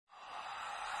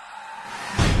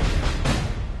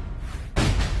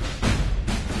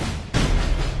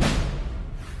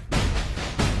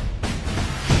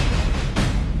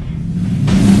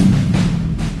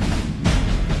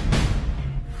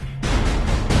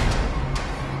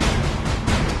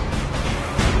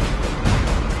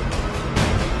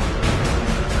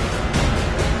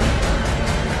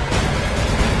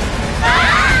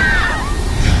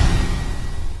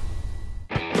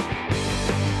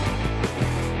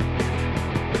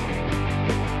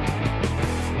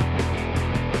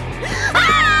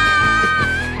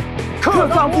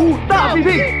特上服务大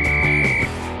PP。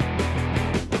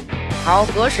考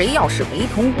核谁要是没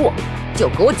通过，就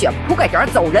给我卷铺盖卷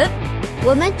走人。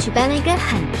我们举办了一个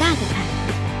很大的派，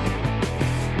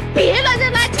别乱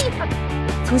扔垃圾！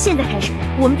从现在开始，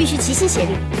我们必须齐心协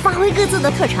力，发挥各自的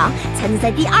特长，才能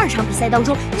在第2场比赛当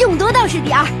中勇夺到是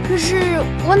第2。可是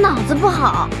我脑子不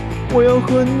好，我要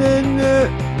喝奶奶。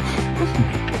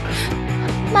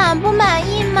满不满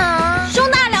意嘛？胸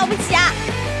大了不起啊！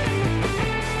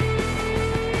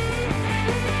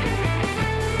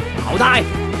淘汰。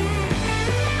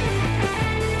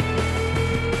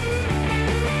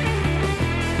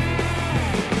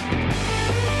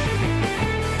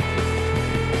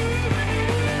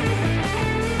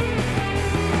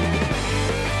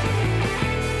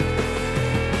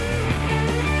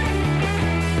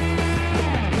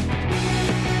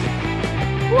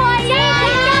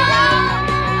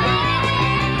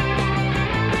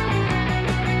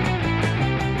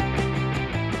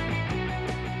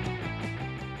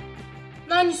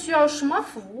那你需要什么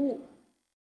服务？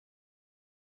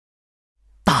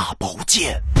大宝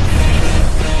剑。